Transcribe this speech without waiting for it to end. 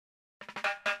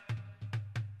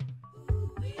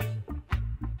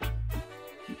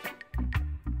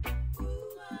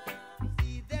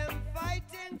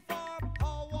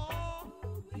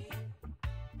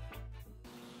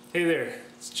Hey there,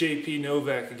 it's JP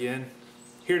Novak again,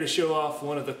 here to show off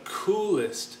one of the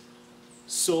coolest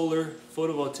solar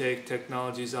photovoltaic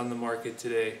technologies on the market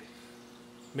today.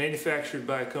 Manufactured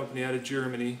by a company out of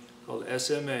Germany called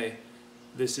SMA.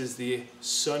 This is the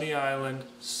Sunny Island,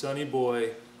 Sunny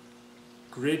Boy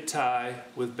grid tie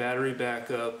with battery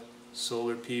backup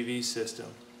solar PV system.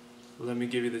 Let me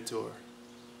give you the tour.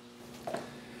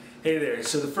 Hey there,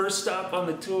 so the first stop on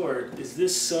the tour is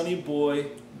this Sunny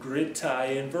Boy grid tie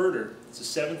inverter. It's a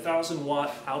 7,000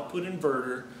 watt output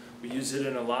inverter. We use it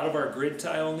in a lot of our grid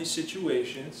tie only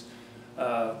situations.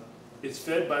 It's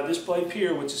fed by this pipe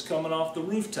here, which is coming off the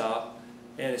rooftop,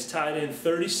 and it's tied in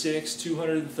 36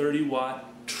 230 watt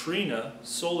Trina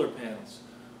solar panels.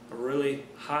 A really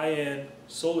high-end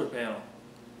solar panel,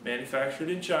 manufactured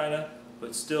in China,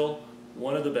 but still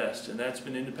one of the best, and that's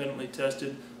been independently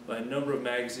tested by a number of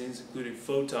magazines, including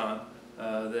Photon,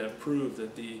 that have proved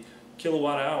that the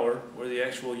kilowatt hour, or the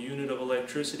actual unit of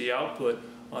electricity output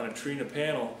on a Trina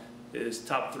panel, is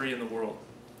top 3 in the world.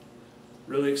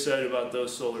 Really excited about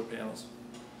those solar panels.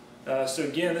 So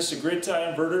again, this is a grid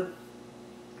tie inverter.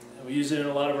 We use it in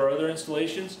a lot of our other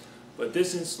installations, but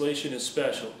this installation is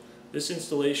special. This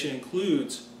installation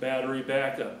includes battery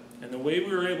backup, and the way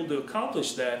we were able to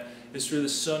accomplish that is through the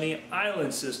Sunny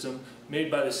Island system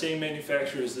made by the same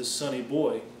manufacturer as this Sunny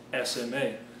Boy,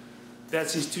 SMA.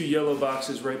 That's these 2 yellow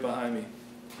boxes right behind me.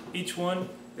 Each one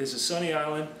is a Sunny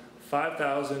Island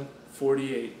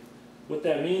 5048. What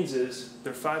that means is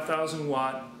they're 5,000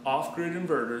 watt off-grid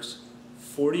inverters,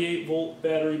 48 volt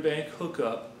battery bank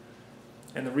hookup,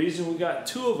 and the reason we got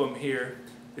 2 of them here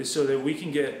is so that we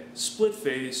can get split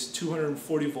phase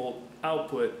 240 volt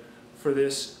output for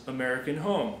this American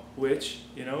home, which,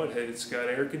 you know, it's got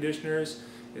air conditioners,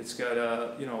 it's got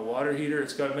a water heater,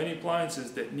 it's got many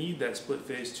appliances that need that split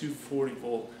phase 240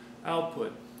 volt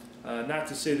output. Not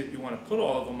to say that you want to put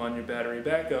all of them on your battery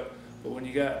backup, but when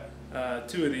you got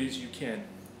 2 of these, you can.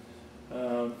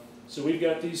 So we've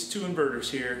got these 2 inverters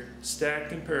here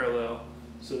stacked in parallel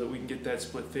so that we can get that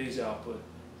split phase output.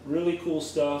 Really cool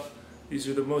stuff. These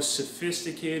are the most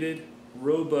sophisticated,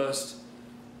 robust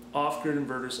off-grid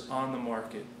inverters on the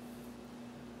market.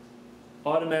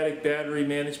 Automatic battery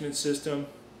management system.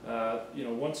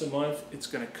 Once a month it's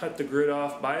going to cut the grid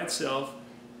off by itself,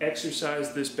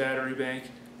 exercise this battery bank.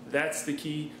 That's the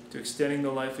key to extending the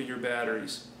life of your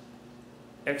batteries.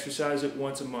 Exercise it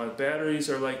once a month. Batteries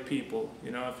are like people.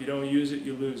 If you don't use it,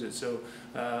 you lose it. So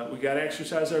we got to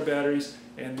exercise our batteries,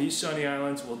 and these Sunny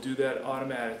Islands will do that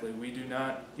automatically. We do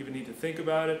not even need to think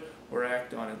about it or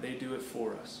act on it. They do it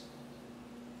for us.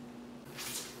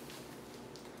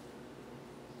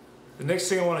 The next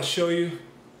thing I want to show you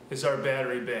is our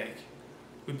battery bank.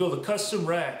 We built a custom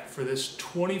rack for this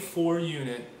 24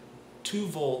 unit, 2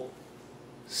 volt,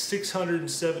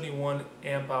 671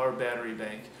 amp hour battery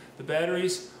bank. The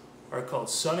batteries are called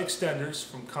Sun Extenders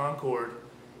from Concord,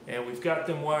 and we've got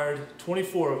them wired,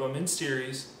 24 of them in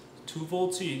series, 2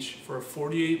 volts each, for a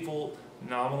 48 volt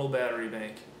nominal battery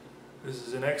bank. This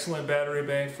is an excellent battery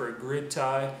bank for a grid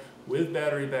tie with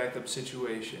battery backup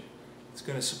situation. It's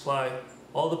going to supply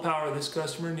all the power this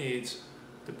customer needs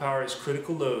to power his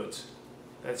critical loads.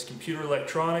 That's computer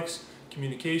electronics,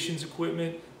 communications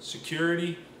equipment,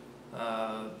 security,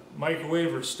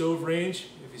 microwave or stove range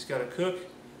if he's got to cook.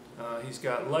 He's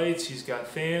got lights, he's got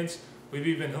fans. We've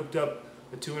even hooked up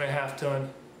a 2.5 ton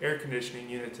air conditioning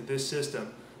unit to this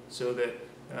system so that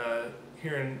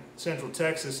here in Central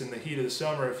Texas in the heat of the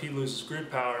summer, if he loses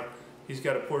grid power, he's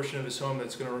got a portion of his home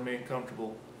that's going to remain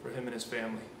comfortable for him and his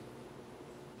family.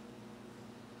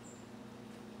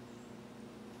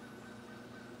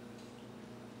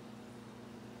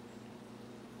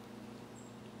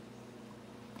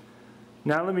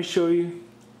 Now let me show you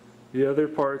the other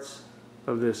parts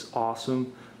of this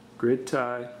awesome grid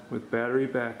tie with battery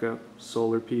backup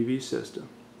solar PV system.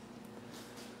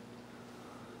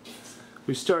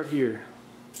 We start here.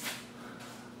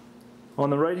 On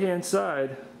the right hand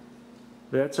side,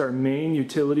 that's our main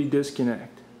utility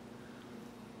disconnect.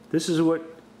 This is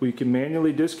what we can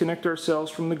manually disconnect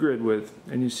ourselves from the grid with,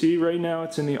 and you see right now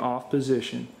it's in the off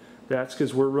position. That's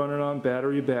because we're running on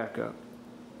battery backup.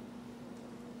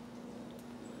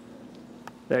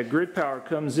 That grid power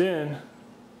comes in,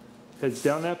 heads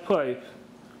down that pipe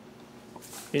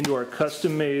into our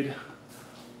custom-made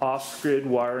off-grid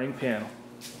wiring panel.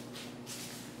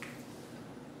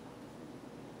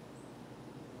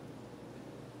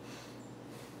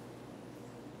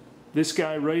 This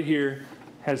guy right here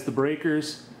has the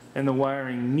breakers and the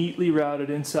wiring neatly routed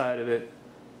inside of it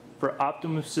for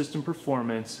optimum system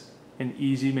performance and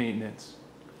easy maintenance.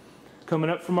 Coming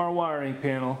up from our wiring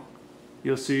panel,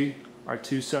 you'll see our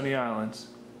 2 Sunny Islands.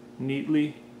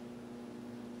 neatly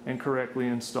and correctly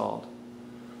installed.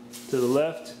 To the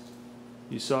left,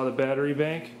 you saw the battery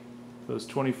bank, those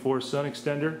 24 sun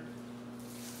extender,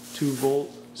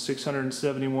 2-volt,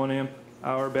 671 amp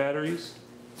hour batteries.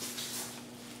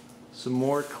 Some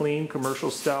more clean commercial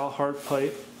style hard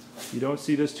pipe. You don't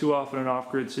see this too often in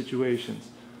off-grid situations.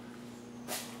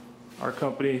 Our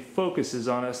company focuses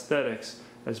on aesthetics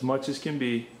as much as can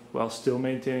be while still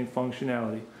maintaining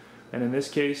functionality. And in this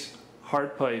case,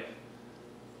 hard pipe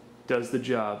does the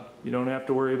job. You don't have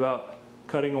to worry about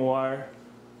cutting a wire,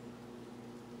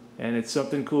 and it's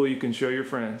something cool you can show your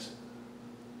friends.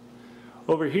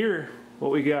 Over here,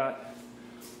 what we got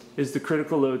is the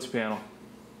critical loads panel.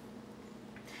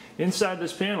 Inside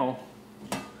this panel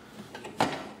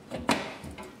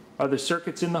are the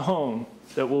circuits in the home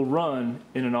that will run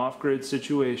in an off-grid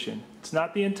situation. It's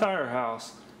not the entire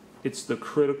house, it's the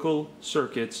critical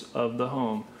circuits of the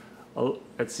home.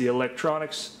 It's the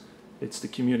electronics, it's the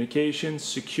communications,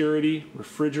 security,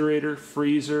 refrigerator,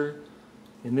 freezer.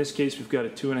 In this case, we've got a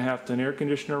 2.5-ton air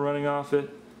conditioner running off it,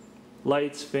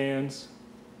 lights, fans,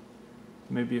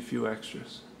 maybe a few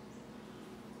extras.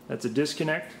 That's a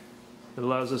disconnect. It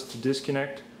allows us to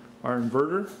disconnect our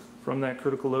inverter from that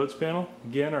critical loads panel.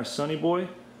 Again, our Sunny Boy,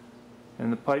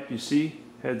 and the pipe you see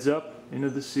heads up into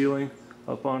the ceiling,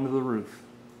 up onto the roof.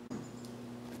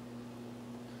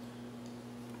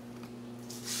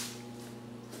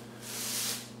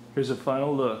 Here's a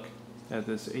final look at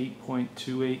this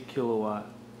 8.28 kilowatt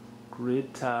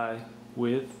grid tie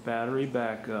with battery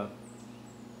backup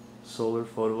solar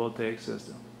photovoltaic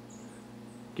system.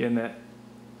 Again, that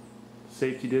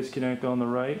safety disconnect on the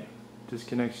right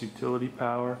disconnects utility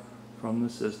power from the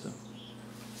system.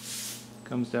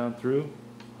 Comes down through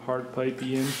hard pipe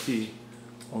EMT,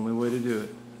 only way to do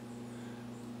it.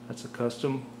 That's a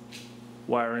custom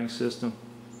wiring system,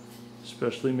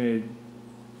 specially made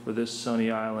for this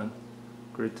sunny island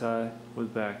grid tie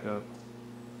with backup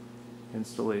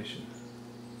installation.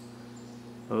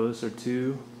 Those are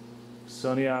two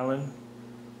Sunny Island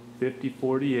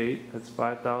 5048, that's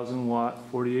 5,000 watt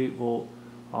 48 volt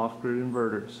off-grid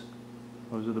inverters.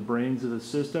 Those are the brains of the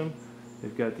system.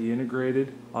 They've got the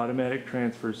integrated automatic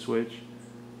transfer switch.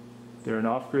 They're an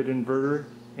off-grid inverter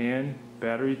and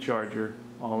battery charger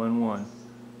all in one.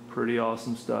 Pretty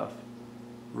awesome stuff.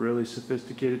 Really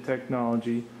sophisticated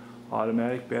technology.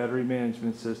 Automatic battery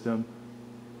management system.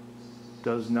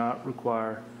 Does not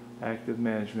require active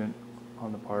management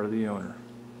on the part of the owner.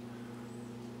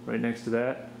 Right next to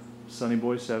that, Sunny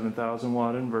Boy 7,000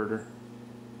 watt inverter,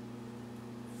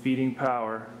 feeding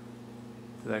power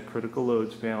to that critical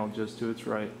loads panel just to its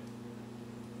right.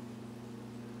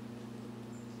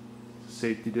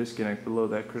 Safety disconnect below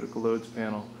that critical loads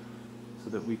panel so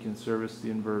that we can service the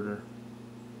inverter.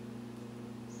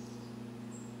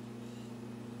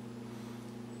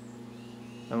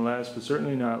 And last but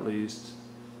certainly not least,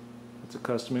 it's a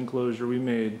custom enclosure we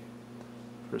made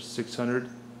for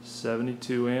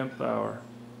 672 amp hour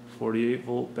 48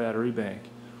 volt battery bank.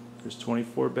 There's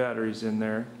 24 batteries in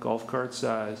there, golf cart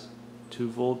size, 2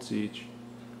 volts each,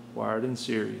 wired in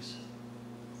series.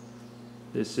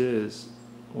 This is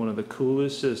one of the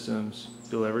coolest systems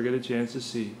you'll ever get a chance to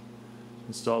see.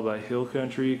 Installed by Hill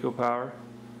Country Ecopower.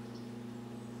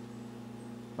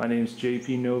 My name's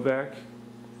JP Novak.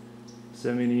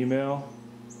 Send me an email,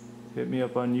 hit me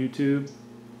up on YouTube.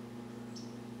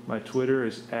 My Twitter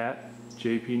is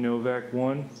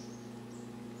 @JPNovak1.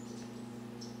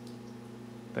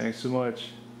 Thanks so much.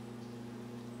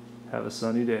 Have a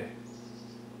sunny day.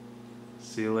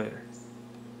 See you later.